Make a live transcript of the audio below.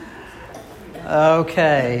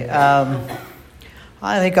Okay.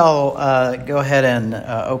 I think I'll go ahead and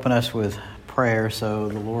open us with prayer, so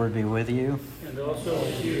the Lord be with you. And also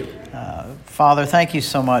with you. Father, thank you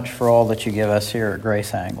so much for all that you give us here at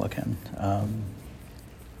Grace Anglican.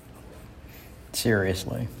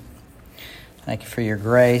 Seriously. Thank you for your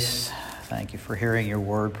grace. Thank you for hearing your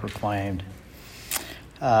word proclaimed.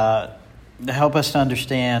 To help us to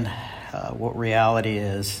understand what reality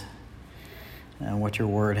is and what your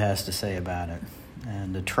word has to say about it,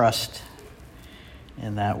 and to trust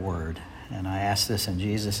in that word. And I ask this in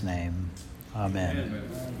Jesus' name. Amen.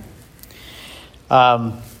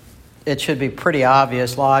 It should be pretty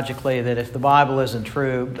obvious logically that if the Bible isn't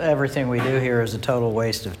true, everything we do here is a total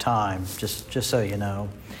waste of time, just so you know.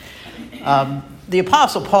 The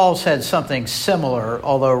Apostle Paul said something similar,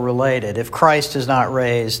 although related. If Christ is not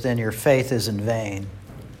raised, then your faith is in vain.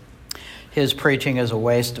 His preaching is a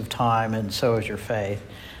waste of time, and so is your faith.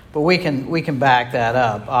 But we can back that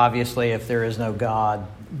up. Obviously, if there is no God,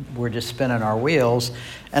 we're just spinning our wheels.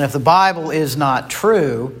 And if the Bible is not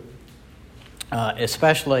true,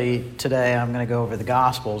 especially today, I'm going to go over the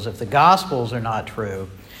Gospels. If the Gospels are not true,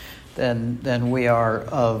 then we are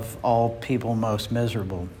of all people most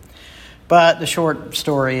miserable. But the short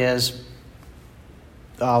story is,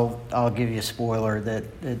 I'll give you a spoiler, that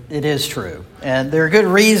it is true. And there are good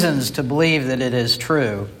reasons to believe that it is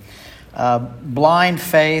true. Blind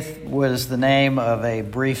Faith was the name of a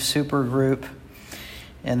brief supergroup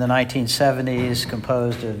in the 1970s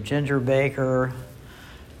composed of Ginger Baker,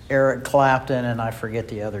 Eric Clapton, and I forget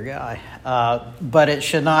the other guy. But it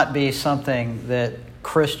should not be something that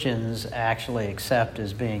Christians actually accept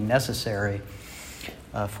as being necessary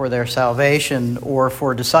for their salvation or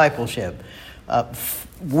for discipleship.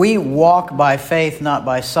 We walk by faith, not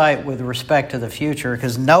by sight, with respect to the future,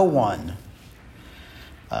 because no one,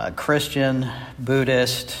 Christian,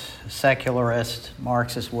 Buddhist, secularist,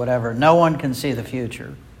 Marxist, whatever, no one can see the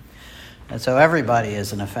future. And so everybody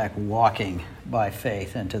is, in effect, walking by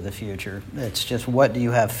faith into the future. It's just, what do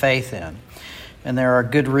you have faith in? And there are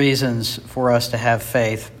good reasons for us to have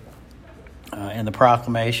faith in the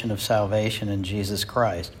proclamation of salvation in Jesus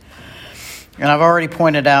Christ. And I've already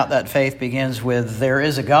pointed out that faith begins with there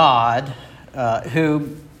is a God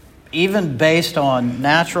who, even based on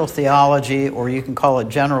natural theology, or you can call it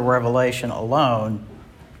general revelation alone,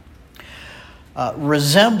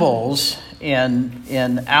 resembles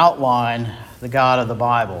in outline the God of the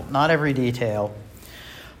Bible. Not every detail.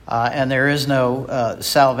 And there is no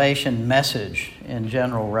salvation message in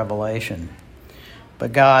general revelation.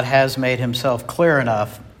 But God has made himself clear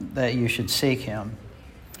enough that you should seek him.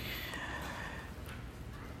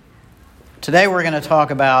 Today we're going to talk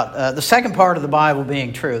about the second part of the Bible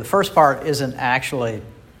being true. The first part isn't actually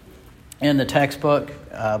in the textbook,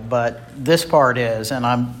 but this part is, and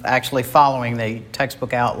I'm actually following the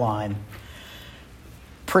textbook outline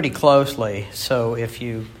pretty closely. So if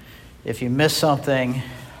you miss something,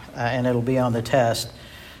 and it'll be on the test,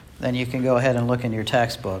 then you can go ahead and look in your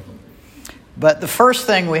textbook. But the first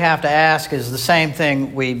thing we have to ask is the same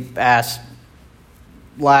thing we asked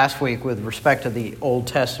last week with respect to the Old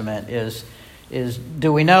Testament, is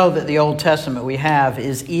do we know that the Old Testament we have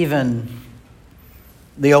is even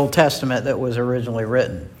the Old Testament that was originally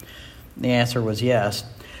written? The answer was yes.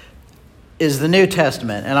 Is the New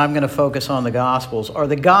Testament, and I'm going to focus on the Gospels, are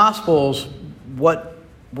the Gospels what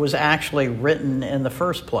was actually written in the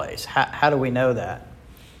first place? How do we know that?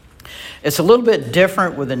 It's a little bit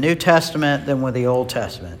different with the New Testament than with the Old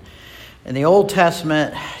Testament. In the Old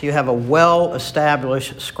Testament, you have a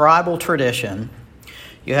well-established scribal tradition.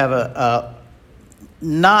 You have a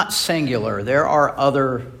not singular. There are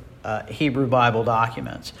other Hebrew Bible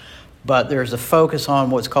documents, but there's a focus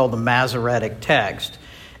on what's called the Masoretic text.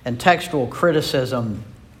 And textual criticism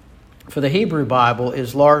for the Hebrew Bible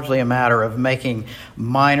is largely a matter of making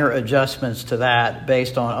minor adjustments to that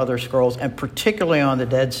based on other scrolls, and particularly on the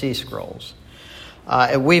Dead Sea Scrolls.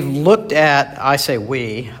 We've looked at,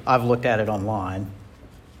 I've looked at it online.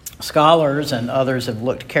 Scholars and others have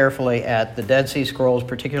looked carefully at the Dead Sea Scrolls,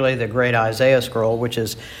 particularly the Great Isaiah Scroll, which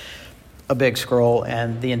is a big scroll,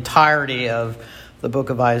 and the entirety of the book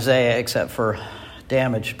of Isaiah except for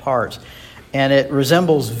damaged parts. And it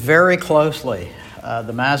resembles very closely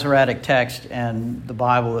the Masoretic text and the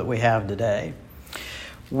Bible that we have today.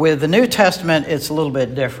 With the New Testament, it's a little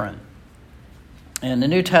bit different. In the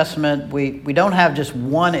New Testament, we don't have just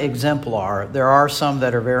one exemplar. There are some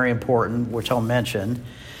that are very important, which I'll mention.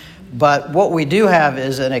 But what we do have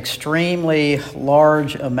is an extremely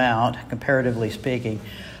large amount, comparatively speaking,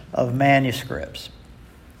 of manuscripts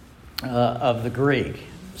of the Greek.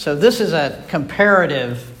 So this is a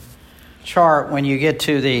comparative chart when you get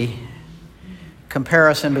to the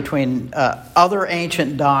comparison between other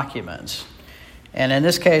ancient documents. And in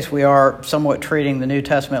this case, we are somewhat treating the New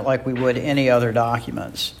Testament like we would any other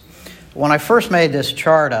documents. When I first made this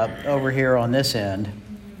chart up over here on this end,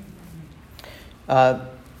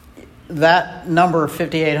 that number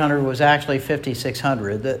 5,800 was actually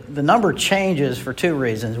 5,600. The number changes for two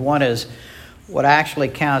reasons. One is what actually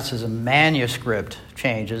counts as a manuscript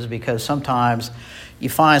changes, because sometimes you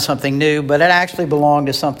find something new, but it actually belonged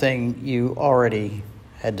to something you already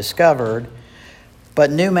had discovered. But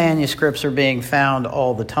new manuscripts are being found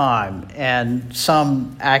all the time, and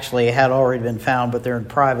some actually had already been found, but they're in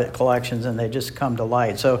private collections and they just come to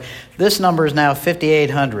light. So this number is now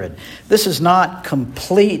 5,800. This is not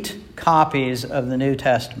complete copies of the New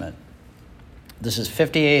Testament. This is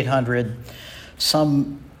 5,800,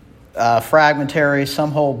 some fragmentary,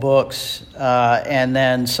 some whole books, and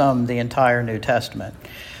then some the entire New Testament.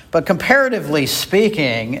 But comparatively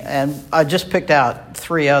speaking, and I just picked out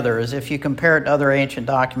three others, if you compare it to other ancient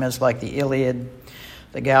documents like the Iliad,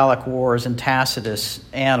 the Gallic Wars, and Tacitus'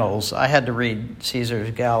 Annals, I had to read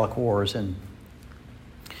Caesar's Gallic Wars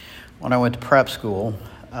when I went to prep school,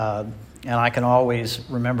 and I can always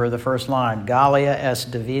remember the first line, Gallia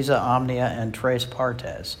est divisa omnia and tres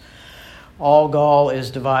partes. All Gaul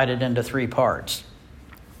is divided into three parts.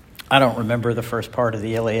 I don't remember the first part of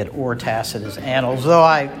the Iliad or Tacitus' Annals, though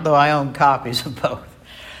I own copies of both.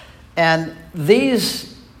 And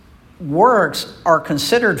these works are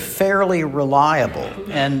considered fairly reliable,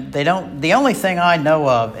 and they don't. The only thing I know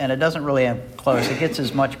of, and it doesn't really have close, it gets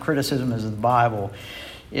as much criticism as the Bible,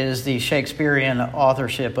 is the Shakespearean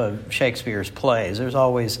authorship of Shakespeare's plays. There's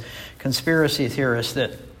always conspiracy theorists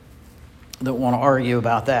that want to argue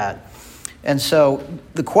about that. And so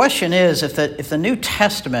the question is, if the New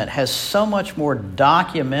Testament has so much more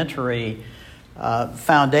documentary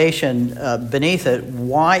foundation beneath it,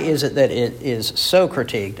 why is it that it is so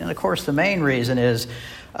critiqued? And of course, the main reason is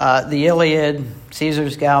the Iliad,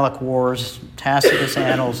 Caesar's Gallic Wars, Tacitus'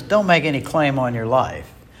 Annals don't make any claim on your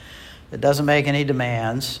life. It doesn't make any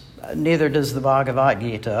demands. Neither does the Bhagavad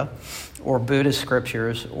Gita or Buddhist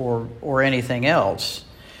scriptures or anything else.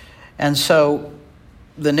 And so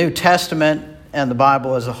the New Testament and the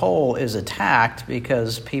Bible as a whole is attacked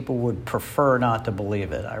because people would prefer not to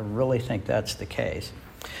believe it. I really think that's the case.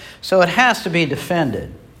 So it has to be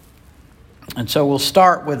defended. And so we'll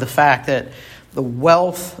start with the fact that the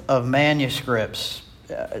wealth of manuscripts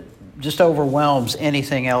just overwhelms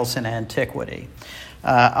anything else in antiquity.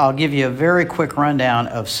 I'll give you a very quick rundown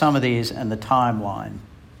of some of these and the timeline.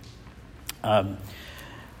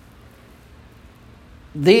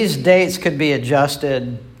 These dates could be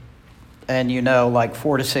adjusted, and like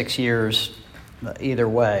 4 to 6 years either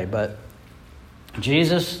way. But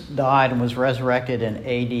Jesus died and was resurrected in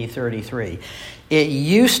AD 33. It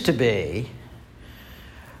used to be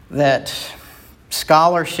that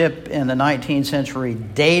scholarship in the 19th century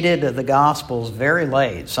dated the Gospels very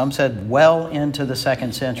late. Some said well into the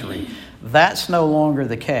 2nd century. That's no longer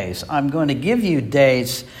the case. I'm going to give you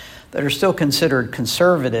dates that are still considered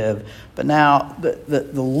conservative, but now the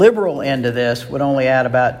liberal end of this would only add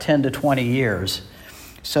about 10 to 20 years.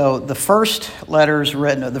 So the first letters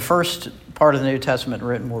written, the first part of the New Testament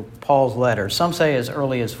written were Paul's letters. Some say as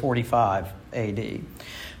early as 45 AD.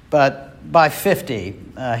 But by 50,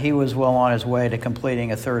 he was well on his way to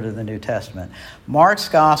completing a third of the New Testament. Mark's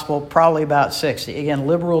Gospel, probably about 60. Again,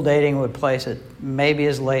 liberal dating would place it maybe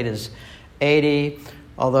as late as 80,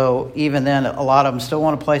 although even then, a lot of them still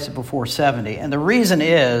want to place it before 70. And the reason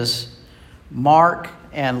is Mark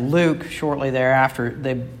and Luke, shortly thereafter,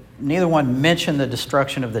 neither one mention the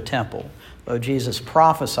destruction of the temple, though Jesus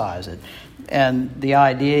prophesies it. And the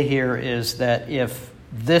idea here is that if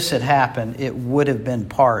this had happened, it would have been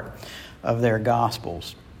part of their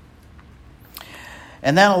Gospels.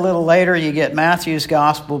 And then a little later, you get Matthew's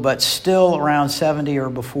Gospel, but still around 70 or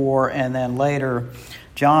before, and then later,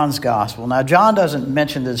 John's Gospel. Now, John doesn't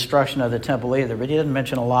mention the destruction of the temple either, but he doesn't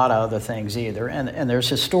mention a lot of other things either. And there's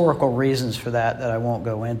historical reasons for that I won't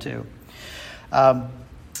go into.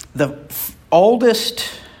 The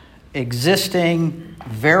oldest existing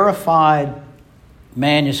verified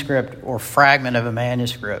manuscript or fragment of a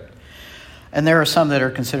manuscript, and there are some that are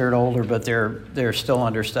considered older, but they're still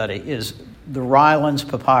under study, is the Rylands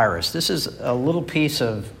Papyrus. This is a little piece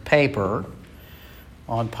of paper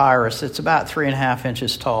on papyrus. It's about 3.5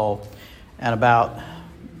 inches tall and about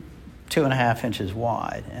 2.5 inches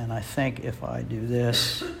wide. And I think if I do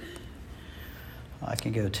this, I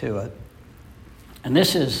can go to it. And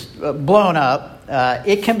this is blown up.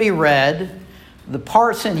 It can be read. The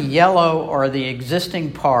parts in yellow are the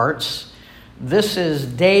existing parts. This is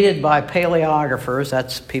dated by paleographers,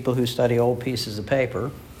 that's people who study old pieces of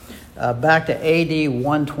paper, back to AD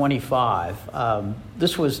 125.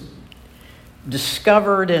 This was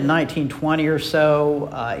discovered in 1920 or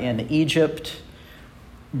so in Egypt,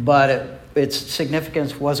 but its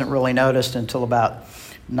significance wasn't really noticed until about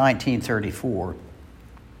 1934.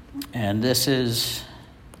 And this is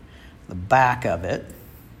the back of it.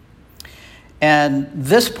 And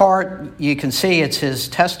this part, you can see it's his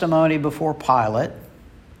testimony before Pilate.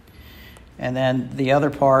 And then the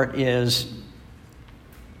other part is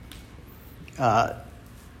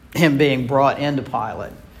him being brought into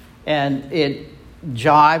Pilate. And it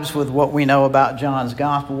jives with what we know about John's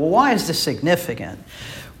gospel. Well, why is this significant?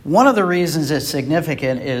 One of the reasons it's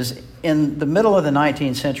significant is in the middle of the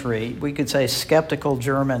 19th century, we could say skeptical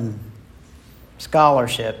German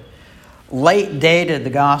scholarship late dated the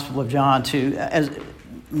Gospel of John to as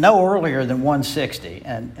no earlier than 160,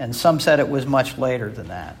 and some said it was much later than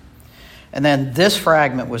that. And then this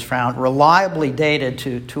fragment was found reliably dated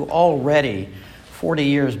to already 40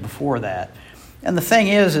 years before that. And the thing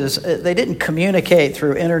is they didn't communicate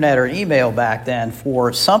through internet or email back then.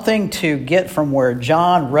 For something to get from where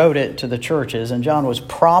John wrote it to the churches, and John was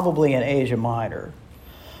probably in Asia Minor,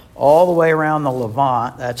 all the way around the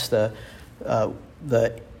Levant, that's the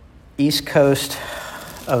east coast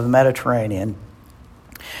of the Mediterranean,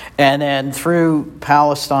 and then through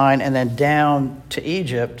Palestine and then down to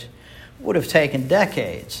Egypt, would have taken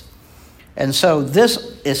decades. And so this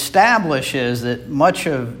establishes that much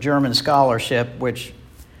of German scholarship, which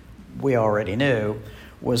we already knew,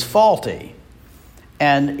 was faulty.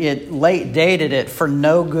 And it late dated it for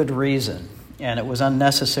no good reason. And it was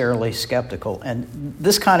unnecessarily skeptical. And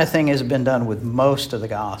this kind of thing has been done with most of the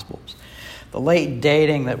Gospels. The late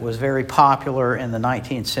dating that was very popular in the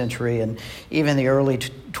 19th century and even the early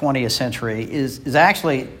 20th century is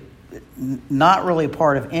actually not really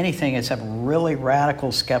part of anything except really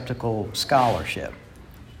radical skeptical scholarship.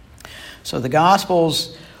 So the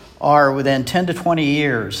Gospels are within 10 to 20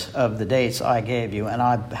 years of the dates I gave you, and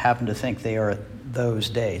I happen to think they are at those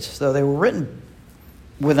dates. So they were written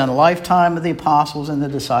within a lifetime of the apostles and the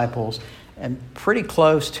disciples and pretty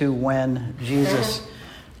close to when Jesus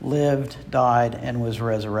lived, died, and was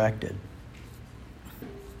resurrected.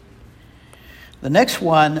 The next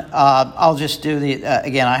one, I'll just do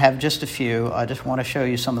again, I have just a few. I just want to show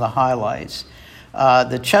you some of the highlights.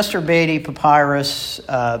 The Chester Beatty Papyrus,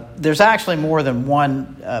 there's actually more than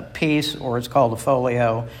one piece, or it's called a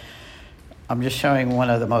folio. I'm just showing one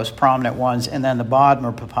of the most prominent ones. And then the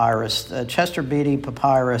Bodmer Papyrus. The Chester Beatty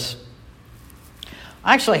Papyrus,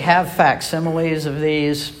 I actually have facsimiles of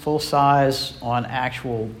these, full size, on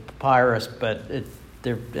actual papyrus, but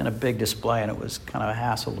they're in a big display, and it was kind of a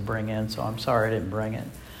hassle to bring in, so I'm sorry I didn't bring it.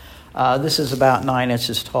 This is about 9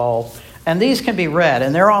 inches tall. And these can be read,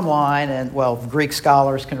 and they're online, and, well, Greek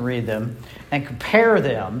scholars can read them and compare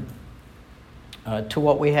them to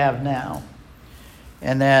what we have now.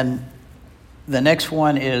 And then the next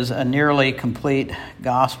one is a nearly complete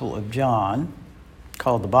Gospel of John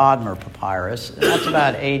called the Bodmer Papyrus. That's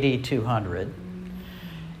about AD 200.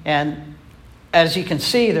 And as you can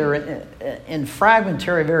see, they're in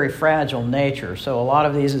fragmentary, very fragile nature. So a lot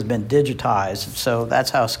of these has been digitized. So that's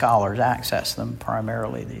how scholars access them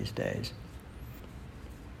primarily these days.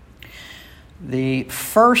 The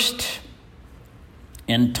first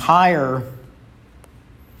entire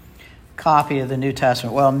copy of the New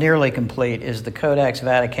Testament, well, nearly complete, is the Codex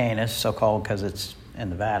Vaticanus, so-called because it's in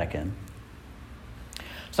the Vatican.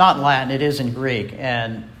 It's not in Latin, it is in Greek,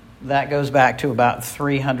 and that goes back to about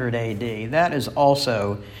 300 AD. That is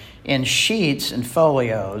also in sheets and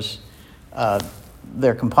folios.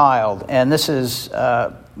 They're compiled. And this is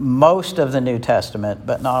most of the New Testament,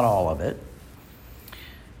 but not all of it.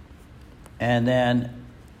 And then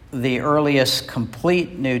the earliest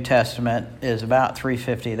complete New Testament is about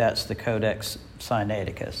 350. That's the Codex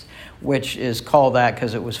Sinaiticus, which is called that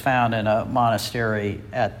because it was found in a monastery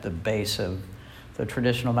at the base of the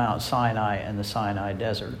traditional Mount Sinai and the Sinai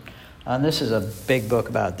Desert. And this is a big book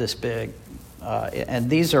about this big. And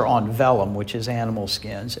these are on vellum, which is animal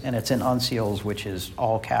skins, and it's in uncials, which is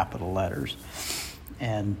all capital letters.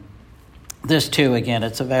 And this, too, again,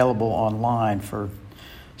 it's available online for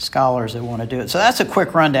scholars that want to do it. So that's a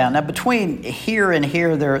quick rundown. Now, between here and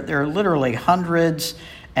here, there are literally hundreds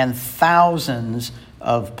and thousands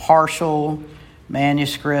of partial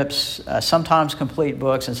manuscripts, sometimes complete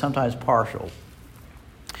books and sometimes partial.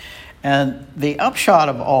 And the upshot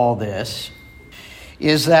of all this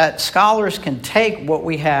is that scholars can take what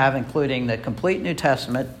we have, including the complete New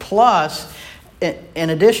Testament, plus, in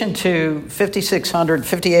addition to 5,600,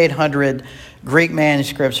 5,800 Greek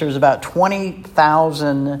manuscripts. There's about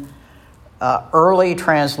 20,000 early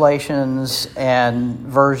translations and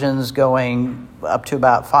versions going up to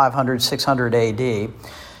about 500, 600 AD.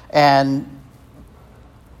 And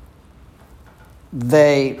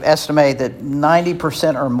they estimate that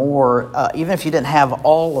 90% or more, even if you didn't have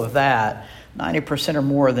all of that, 90% or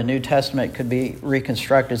more of the New Testament could be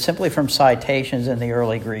reconstructed simply from citations in the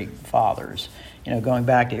early Greek fathers, going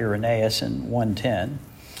back to Irenaeus in 110.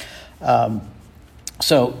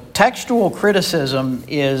 So textual criticism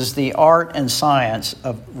is the art and science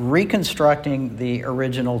of reconstructing the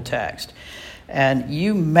original text. And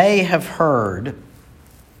you may have heard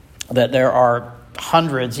that there are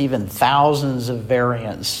hundreds, even thousands of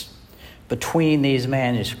variants between these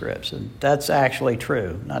manuscripts. And that's actually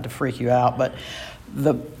true, not to freak you out, but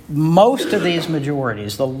most of these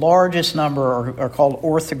majorities, the largest number are called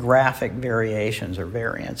orthographic variations or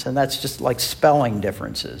variants, and that's just like spelling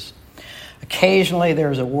differences. Occasionally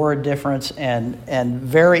there's a word difference, and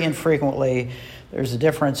very infrequently there's a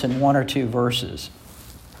difference in one or two verses.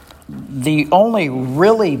 The only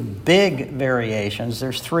really big variations,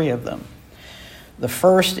 there's three of them. The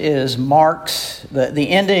first is Mark's, the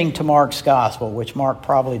ending to Mark's gospel, which Mark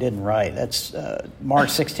probably didn't write. That's Mark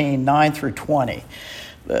 16, 9 through 20,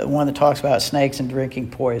 the one that talks about snakes and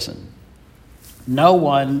drinking poison. No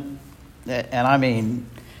one, and I mean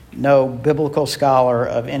no biblical scholar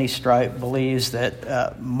of any stripe, believes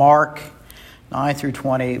that Mark 9 through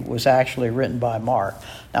 20 was actually written by Mark.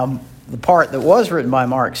 Now, the part that was written by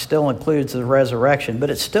Mark still includes the resurrection, but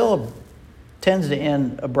it still tends to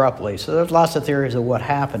end abruptly. So there's lots of theories of what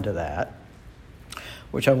happened to that,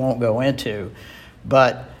 which I won't go into.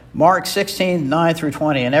 But Mark 16, 9 through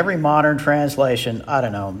 20, in every modern translation, I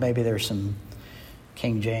don't know, maybe there's some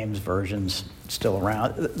King James versions still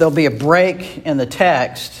around, there'll be a break in the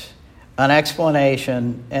text, an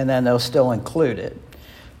explanation, and then they'll still include it.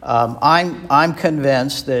 I'm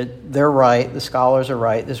convinced that they're right, the scholars are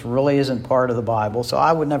right, this really isn't part of the Bible, so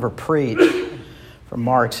I would never preach from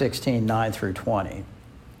Mark 16, 9 through 20.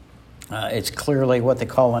 It's clearly what they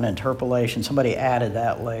call an interpolation. Somebody added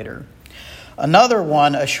that later. Another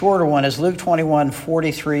one, a shorter one, is Luke 21,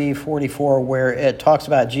 43, 44, where it talks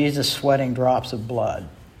about Jesus sweating drops of blood.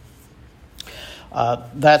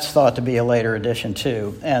 That's thought to be a later addition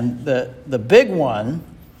too. And the big one,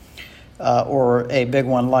 or a big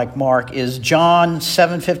one like Mark, is John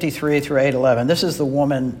 7:53 through 8:11. This is the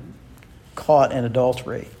woman caught in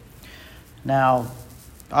adultery. Now,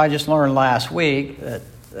 I just learned last week that,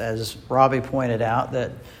 as Robbie pointed out,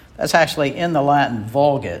 that's actually in the Latin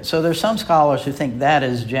Vulgate. So there's some scholars who think that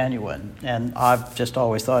is genuine, and I've just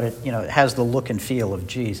always thought it has the look and feel of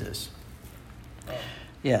Jesus.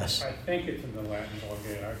 Yes. I think it's in the Latin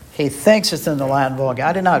Vulgate. He thinks it's in the Latin Vulgate.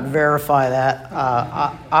 I did not verify that.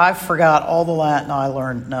 I forgot all the Latin I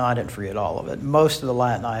learned. No, I didn't forget all of it. Most of the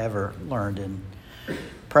Latin I ever learned in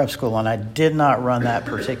prep school, and I did not run that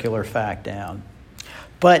particular fact down.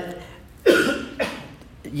 But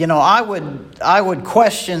I would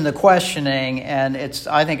question the questioning, and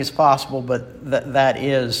I think it's possible, but that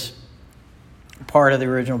is part of the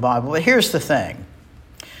original Bible. But here's the thing.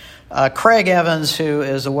 Craig Evans, who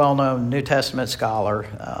is a well-known New Testament scholar,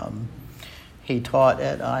 he taught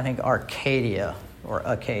at, I think, Acadia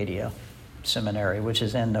Seminary, which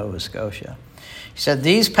is in Nova Scotia. He said,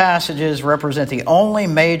 these passages represent the only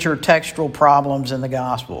major textual problems in the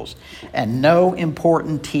Gospels, and no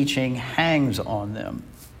important teaching hangs on them.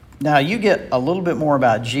 Now, you get a little bit more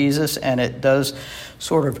about Jesus, and it does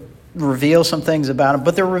sort of reveal some things about him,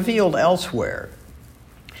 but they're revealed elsewhere.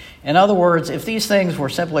 In other words, if these things were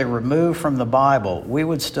simply removed from the Bible, we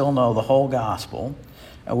would still know the whole gospel,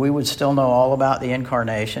 and we would still know all about the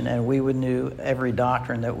incarnation, and we would know every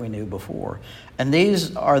doctrine that we knew before. And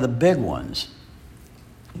these are the big ones.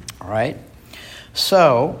 All right?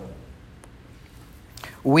 So,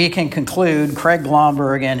 we can conclude, Craig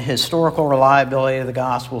Glomberg in Historical Reliability of the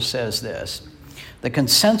Gospel says this: the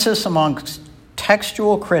consensus amongst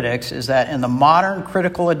textual critics is that in the modern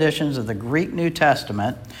critical editions of the Greek New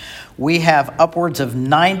Testament, we have upwards of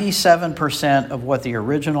 97% of what the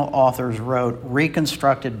original authors wrote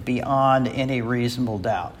reconstructed beyond any reasonable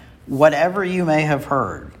doubt. Whatever you may have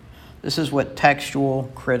heard, this is what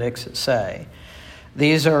textual critics say.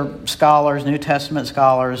 These are scholars, New Testament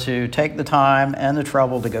scholars, who take the time and the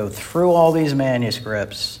trouble to go through all these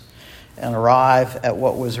manuscripts and arrive at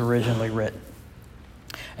what was originally written.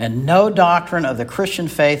 And no doctrine of the Christian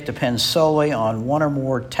faith depends solely on one or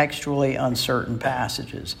more textually uncertain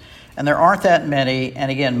passages. And there aren't that many, and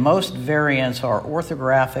again, most variants are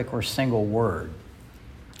orthographic or single word.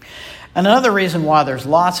 And another reason why there's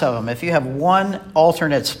lots of them, if you have one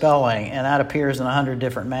alternate spelling and that appears in 100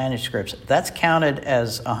 different manuscripts, that's counted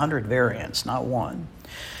as 100 variants, not one.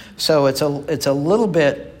 So it's a little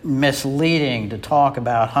bit misleading to talk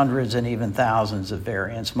about hundreds and even thousands of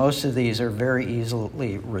variants. Most of these are very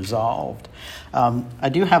easily resolved. I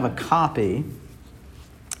do have a copy.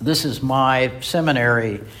 This is my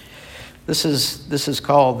seminary. This is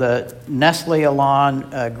called the Nestle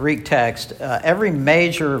Aland Greek text. Every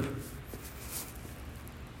major,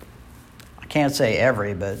 I can't say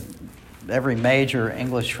every, but every major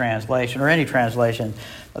English translation or any translation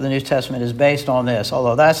of the New Testament is based on this.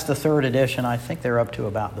 Although that's the 3rd edition, I think they're up to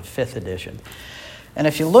about the 5th edition. And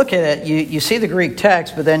if you look at it, you see the Greek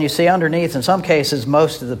text, but then you see underneath, in some cases,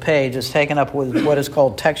 most of the page is taken up with what is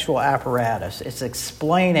called textual apparatus. It's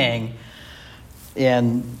explaining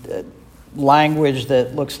in language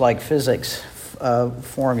that looks like physics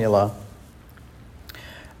formula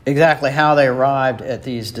exactly how they arrived at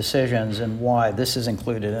these decisions and why this is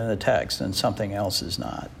included in the text and something else is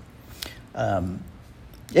not.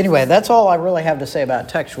 Anyway, that's all I really have to say about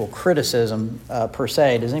textual criticism per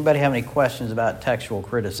se. Does anybody have any questions about textual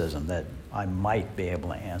criticism that I might be able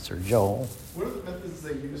to answer? Joel? What are the methods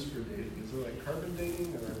they use for dating? Is it like carbon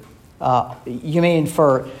dating or? You mean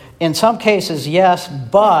in some cases, yes,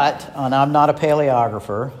 but, and I'm not a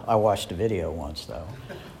paleographer. I watched a video once, though.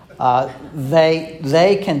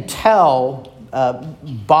 They can tell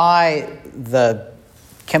by the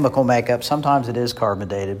chemical makeup. Sometimes it is carbon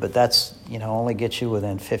dated, but that's, only gets you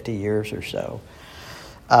within 50 years or so.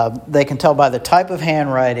 They can tell by the type of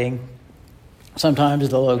handwriting, sometimes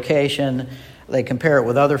the location. They compare it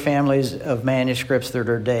with other families of manuscripts that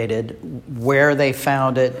are dated, where they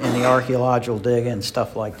found it in the archaeological dig and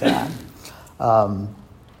stuff like that.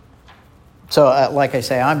 So, like I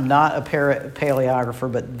say, I'm not a paleographer,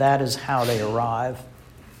 but that is how they arrive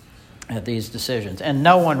at these decisions. And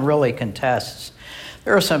no one really contests.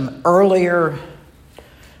 There are some earlier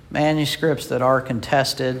manuscripts that are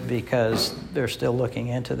contested because they're still looking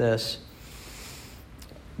into this.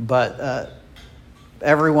 But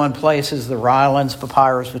everyone places the Rylands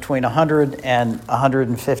papyrus between 100 and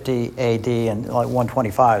 150 AD, and like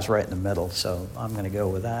 125 is right in the middle, so I'm going to go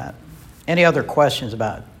with that. Any other questions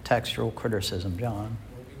about textual criticism, John?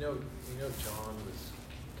 Well, we know John was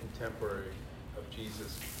contemporary of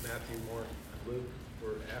Jesus. Matthew, Mark, and Luke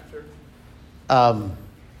were after?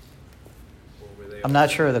 I'm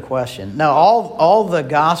not sure of the question. No, all the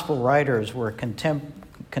gospel writers were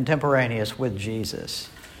contemporaneous with Jesus.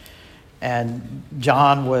 And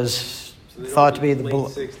John was thought to be the late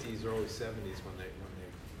 60s, early 70s when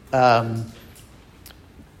they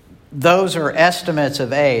those are estimates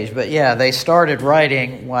of age, but yeah, they started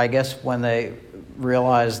writing, well, I guess, when they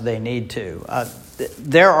realized they need to.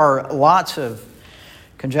 There are lots of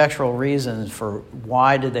conjectural reasons for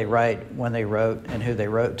why did they write when they wrote and who they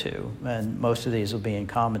wrote to, and most of these will be in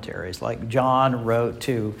commentaries. Like John wrote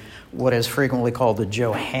to what is frequently called the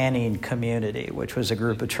Johannine community, which was a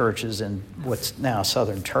group of churches in what's now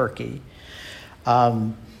southern Turkey.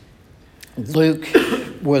 Luke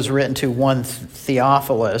was written to one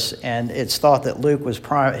Theophilus, and it's thought that Luke was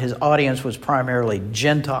his audience was primarily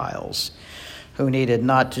Gentiles who needed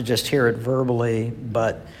not to just hear it verbally,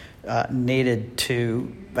 but needed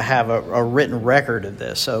to have a written record of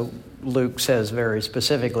this. So Luke says very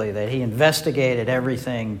specifically that he investigated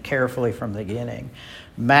everything carefully from the beginning.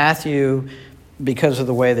 Matthew, because of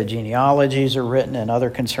the way the genealogies are written and other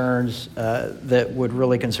concerns that would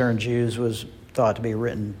really concern Jews, was thought to be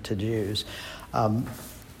written to Jews.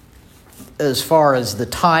 As far as the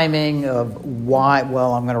timing of why,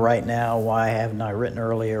 well, I'm going to write now, why haven't I written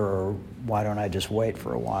earlier, or why don't I just wait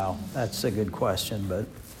for a while? That's a good question, but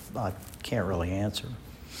I can't really answer.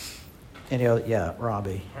 Any other? Yeah,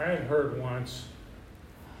 Robbie. I had heard once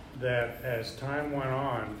that as time went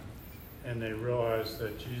on and they realized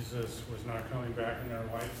that Jesus was not coming back in their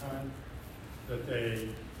lifetime, that they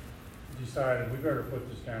decided we better put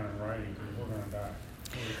this down in writing because we're going to die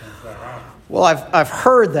when he comes back out. Well, I've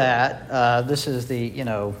heard that. This is the, I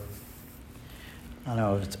don't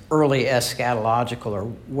know if it's early eschatological or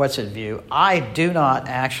what's it view. I do not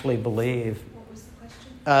actually believe. What was the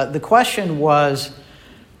question? The question was,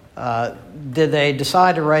 did they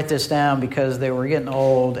decide to write this down because they were getting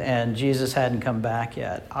old and Jesus hadn't come back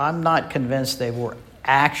yet? I'm not convinced they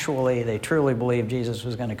truly believed Jesus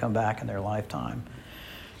was going to come back in their lifetime.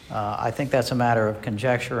 I think that's a matter of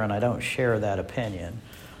conjecture, and I don't share that opinion.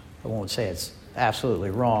 I won't say it's absolutely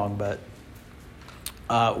wrong, but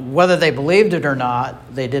whether they believed it or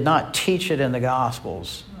not, they did not teach it in the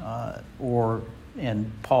Gospels or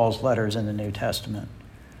in Paul's letters in the New Testament.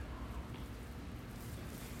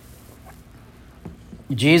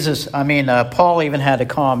 Paul even had to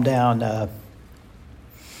calm down.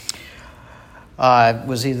 It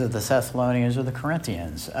was either the Thessalonians or the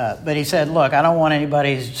Corinthians. But he said, look, I don't want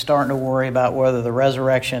anybody starting to worry about whether the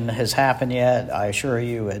resurrection has happened yet. I assure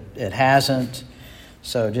you it hasn't.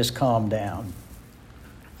 So just calm down.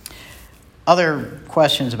 Other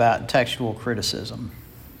questions about textual criticism.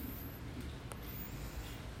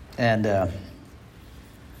 And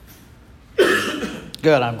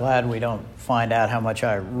good, I'm glad we don't find out how much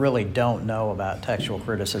I really don't know about textual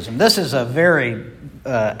criticism. This is a very,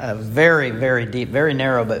 very deep, very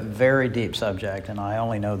narrow, but very deep subject, and I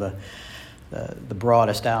only know the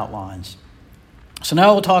broadest outlines. So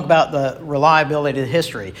now we'll talk about the reliability of the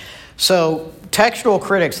history. So textual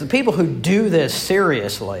critics, the people who do this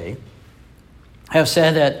seriously, have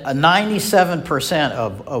said that 97%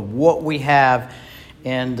 of what we have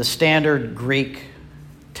in the standard Greek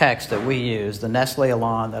text that we use, the Nestle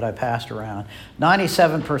Aland that I passed around,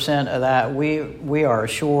 97% of that we are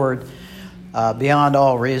assured beyond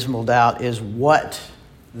all reasonable doubt is what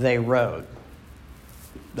they wrote.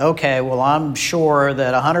 Okay, well, I'm sure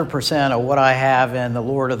that 100% of what I have in The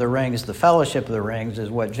Lord of the Rings, The Fellowship of the Rings, is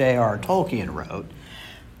what J.R. Tolkien wrote,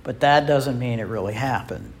 but that doesn't mean it really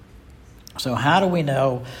happened. So how do we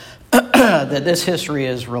know that this history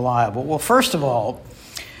is reliable? Well, first of all,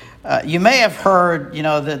 you may have heard,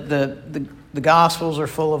 that the Gospels are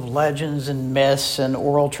full of legends and myths and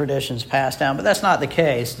oral traditions passed down, but that's not the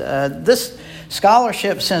case. This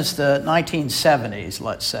scholarship since the 1970s,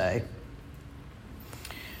 let's say,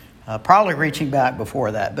 probably reaching back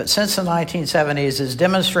before that, but since the 1970s has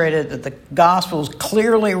demonstrated that the Gospels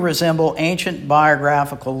clearly resemble ancient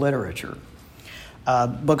biographical literature.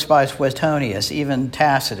 Books by Suetonius, even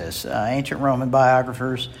Tacitus, ancient Roman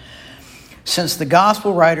biographers. Since the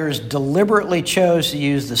gospel writers deliberately chose to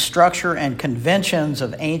use the structure and conventions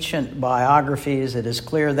of ancient biographies, it is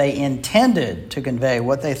clear they intended to convey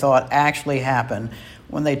what they thought actually happened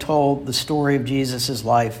when they told the story of Jesus'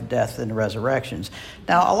 life, death, and resurrections.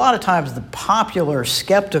 Now, a lot of times the popular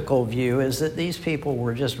skeptical view is that these people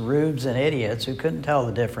were just rubes and idiots who couldn't tell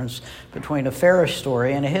the difference between a fairy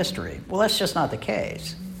story and a history. Well, that's just not the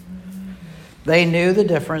case. They knew the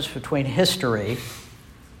difference between history,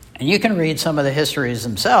 and you can read some of the histories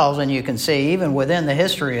themselves, and you can see even within the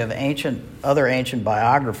history of other ancient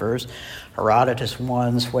biographers, Herodotus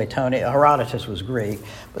one, Suetonius. Herodotus was Greek,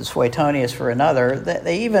 but Suetonius for another.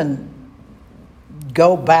 They even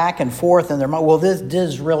go back and forth in their mind. Well,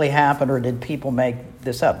 this really happened, or did people make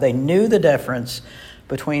this up? They knew the difference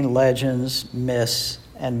between legends, myths,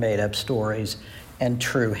 and made-up stories and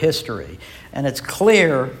true history. And it's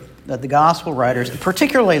clear that the gospel writers,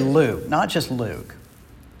 particularly Luke, not just Luke,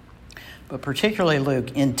 but particularly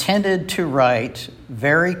Luke, intended to write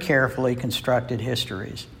very carefully constructed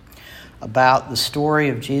histories about the story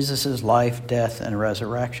of Jesus' life, death, and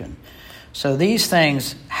resurrection. So these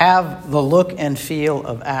things have the look and feel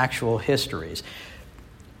of actual histories.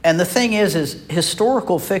 And the thing is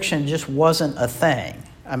historical fiction just wasn't a thing.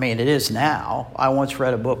 I mean, it is now. I once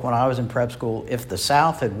read a book when I was in prep school, If the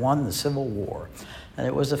South Had Won the Civil War. And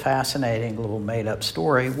it was a fascinating little made-up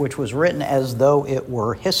story, which was written as though it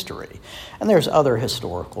were history. And there's other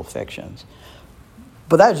historical fictions.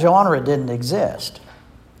 But that genre didn't exist.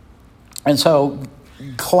 And so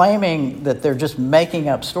claiming that they're just making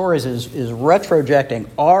up stories is retrojecting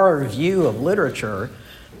our view of literature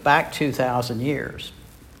back 2,000 years.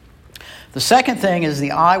 The second thing is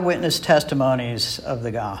the eyewitness testimonies of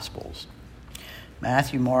the Gospels.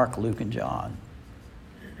 Matthew, Mark, Luke, and John.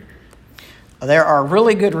 There are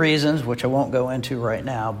really good reasons, which I won't go into right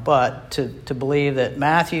now, but to believe that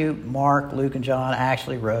Matthew, Mark, Luke, and John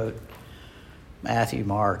actually wrote Matthew,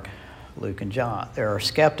 Mark, Luke, and John. There are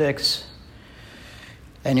skeptics,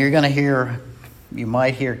 and you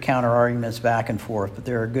might hear counter-arguments back and forth, but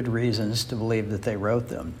there are good reasons to believe that they wrote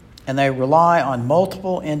them. And they rely on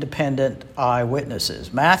multiple independent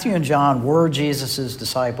eyewitnesses. Matthew and John were Jesus'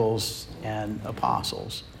 disciples and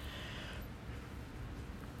apostles.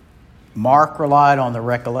 Mark relied on the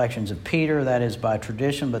recollections of Peter, that is by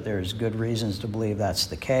tradition, but there's good reasons to believe that's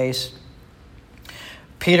the case.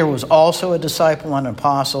 Peter was also a disciple and an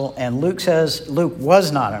apostle, and Luke says Luke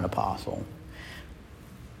was not an apostle,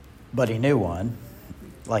 but he knew one.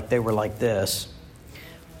 Like they were like this,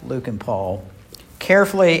 Luke and Paul.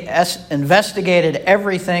 Carefully investigated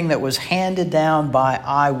everything that was handed down by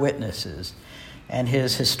eyewitnesses, and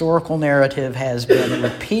his historical narrative has been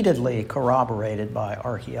repeatedly corroborated by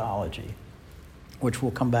archaeology, which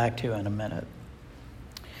we'll come back to in a minute.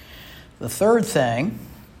 The third thing,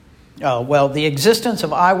 the existence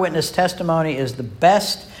of eyewitness testimony is the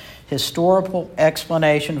best historical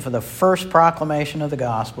explanation for the first proclamation of the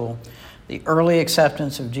gospel, the early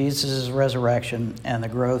acceptance of Jesus' resurrection, and the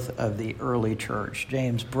growth of the early church.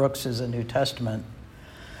 James Brooks is a New Testament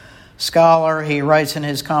scholar. He writes in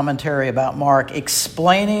his commentary about Mark,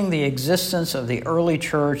 explaining the existence of the early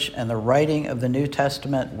church and the writing of the New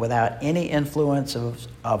Testament without any influence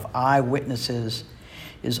of eyewitnesses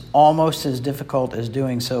is almost as difficult as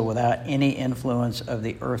doing so without any influence of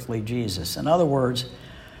the earthly Jesus. In other words,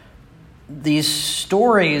 these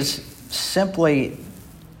stories simply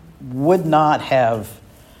would not have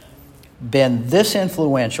been this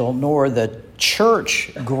influential, nor the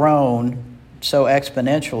church grown so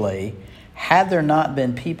exponentially, had there not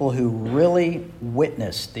been people who really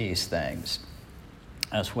witnessed these things.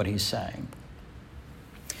 That's what he's saying.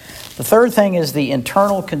 The third thing is the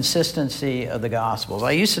internal consistency of the Gospels.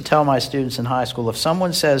 I used to tell my students in high school, if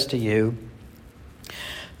someone says to you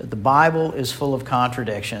that the Bible is full of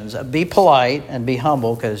contradictions, be polite and be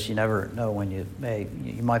humble, because you never know when you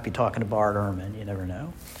might be talking to Bart Ehrman, you never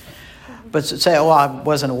know. But say, oh, I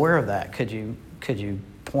wasn't aware of that. Could you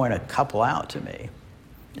point a couple out to me?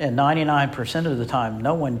 And 99% of the time,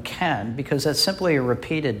 no one can, because that's simply a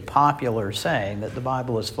repeated popular saying that the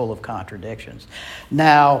Bible is full of contradictions.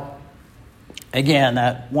 Now, again,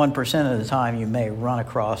 that 1% of the time you may run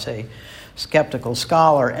across a skeptical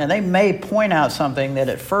scholar, and they may point out something that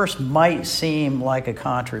at first might seem like a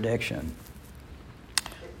contradiction,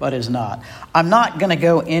 but is not. I'm not going to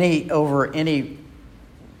go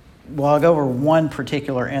I'll go over one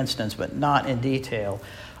particular instance, but not in detail,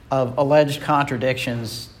 of alleged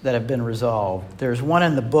contradictions that have been resolved. There's one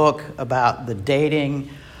in the book about the dating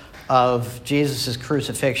of Jesus'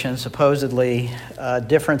 crucifixion, supposedly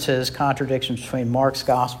differences, contradictions between Mark's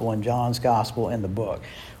gospel and John's gospel in the book,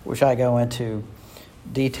 which I go into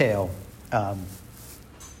detail. But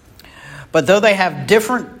though they have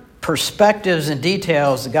different perspectives and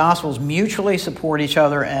details, the Gospels mutually support each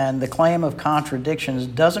other, and the claim of contradictions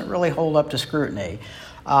doesn't really hold up to scrutiny.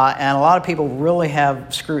 And a lot of people really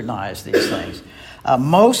have scrutinized these things.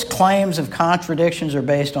 Most claims of contradictions are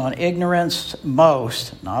based on ignorance.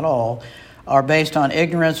 Most, not all, are based on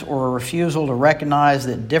ignorance or a refusal to recognize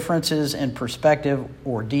that differences in perspective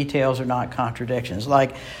or details are not contradictions.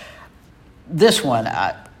 Like this one,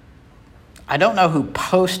 I don't know who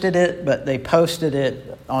posted it, but they posted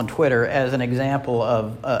it on Twitter as an example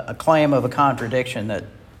of a claim of a contradiction that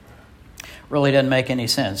really doesn't make any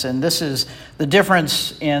sense. And this is the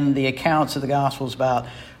difference in the accounts of the Gospels about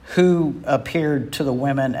who appeared to the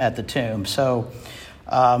women at the tomb. So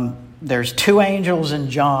there's 2 angels in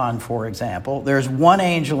John, for example. There's 1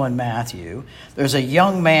 angel in Matthew. There's a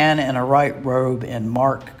young man in a white robe in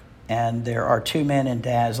Mark. And there are 2 men in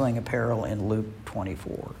dazzling apparel in Luke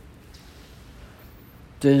 24.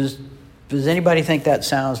 Does anybody think that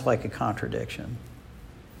sounds like a contradiction?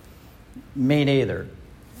 Me neither.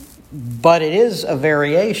 But it is a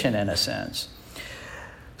variation in a sense.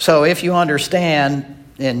 So if you understand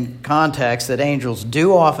in context that angels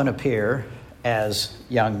do often appear as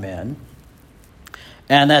young men,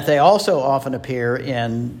 and that they also often appear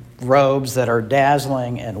in robes that are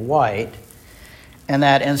dazzling and white, and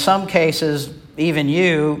that in some cases even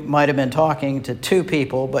you might have been talking to 2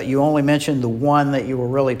 people, but you only mentioned the one that you were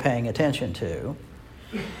really paying attention to.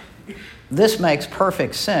 This makes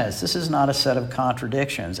perfect sense. This is not a set of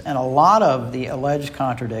contradictions. And a lot of the alleged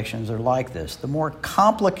contradictions are like this. The more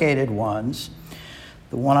complicated ones,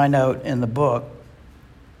 the one I note in the book,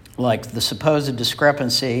 like the supposed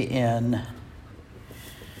discrepancy in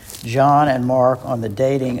John and Mark on the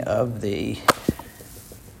dating of the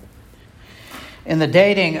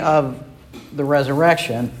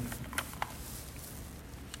resurrection,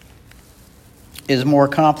 is more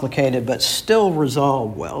complicated but still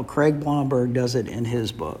resolved well. Craig Blomberg does it in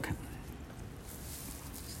his book.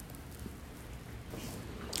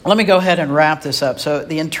 Let me go ahead and wrap this up. So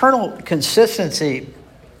the internal consistency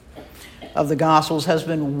of the Gospels has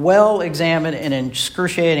been well examined in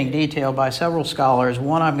excruciating detail by several scholars.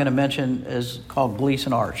 One I'm going to mention is called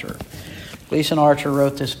Gleason Archer. Gleason Archer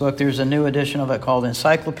wrote this book. There's a new edition of it called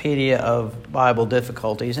Encyclopedia of Bible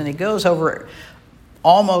Difficulties, and he goes over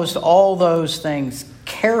almost all those things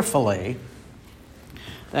carefully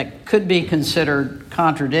that could be considered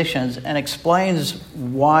contradictions and explains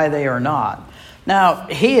why they are not. Now,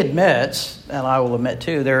 he admits, and I will admit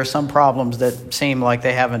too, there are some problems that seem like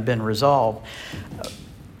they haven't been resolved.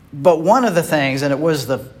 But one of the things, and it was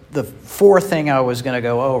the 4th thing I was going to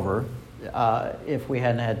go over, if we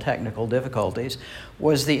hadn't had technical difficulties,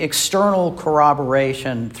 was the external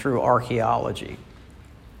corroboration through archaeology.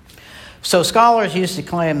 So scholars used to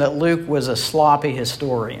claim that Luke was a sloppy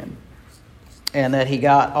historian. and that he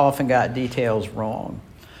often got details wrong,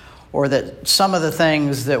 or that some of the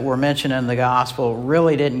things that were mentioned in the gospel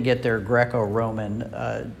really didn't get their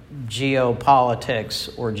Greco-Roman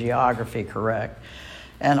geopolitics or geography correct.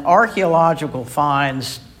 And archaeological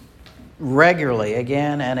finds regularly,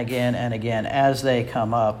 again and again and again, as they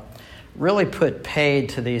come up, really put paid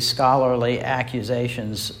to these scholarly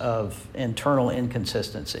accusations of internal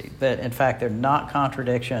inconsistency, that in fact they're not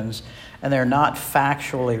contradictions and they're not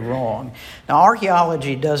factually wrong. Now,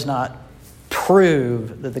 archaeology does not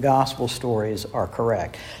prove that the gospel stories are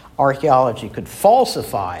correct. Archaeology could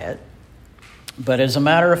falsify it, but as a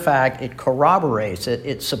matter of fact, it corroborates it,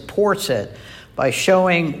 it supports it by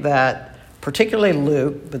showing that particularly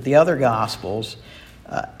Luke, but the other gospels,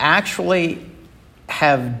 actually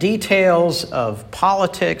have details of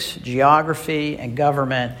politics, geography, and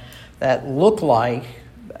government that look like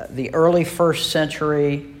the early first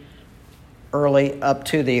century, up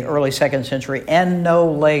to the early second century, and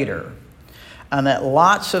no later. And that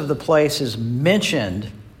lots of the places mentioned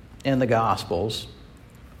in the Gospels,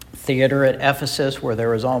 theater at Ephesus where there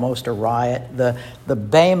was almost a riot, the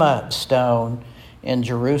Bema stone in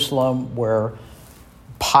Jerusalem where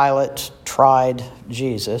Pilate tried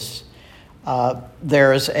Jesus,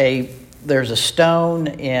 there's a stone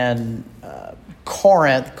in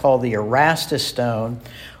Corinth called the Erastus stone,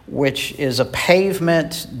 which is a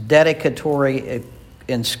pavement dedicatory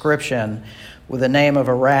inscription with the name of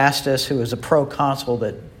Erastus, who is a proconsul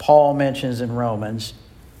that Paul mentions in Romans.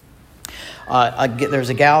 There's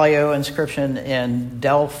a Gallio inscription in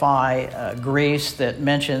Delphi, Greece, that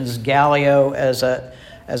mentions Gallio as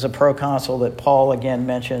a proconsul that Paul again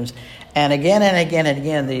mentions. And again and again and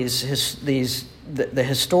again, the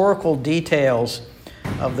historical details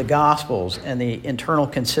of the Gospels and the internal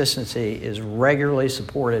consistency is regularly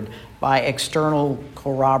supported by external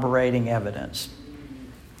corroborating evidence.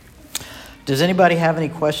 Does anybody have any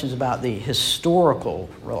questions about the historical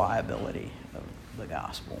reliability of the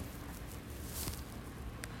Gospel?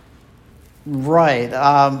 Right.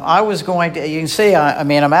 I was going to, you can see,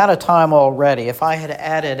 I'm out of time already. If I had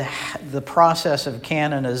added the process of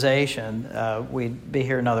canonization, we'd be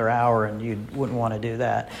here another hour and you wouldn't want to do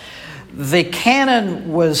that. The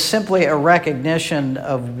canon was simply a recognition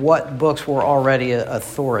of what books were already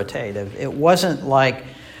authoritative. It wasn't like,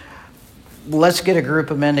 let's get a group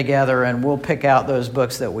of men together and we'll pick out those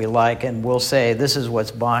books that we like and we'll say this is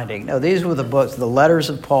what's binding. No, these were the books, the letters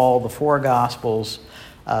of Paul, the four Gospels,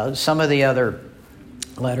 some of the other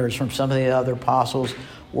letters from some of the other apostles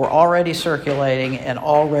were already circulating and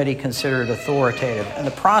already considered authoritative. And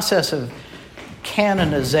the process of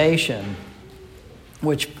canonization,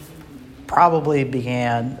 which probably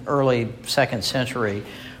began early second century,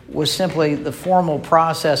 was simply the formal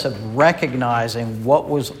process of recognizing what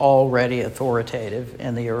was already authoritative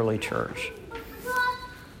in the early church.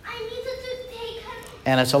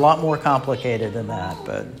 And it's a lot more complicated than that,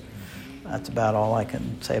 but that's about all I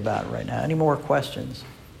can say about it right now. Any more questions?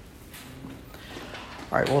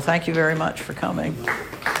 All right, well, thank you very much for coming.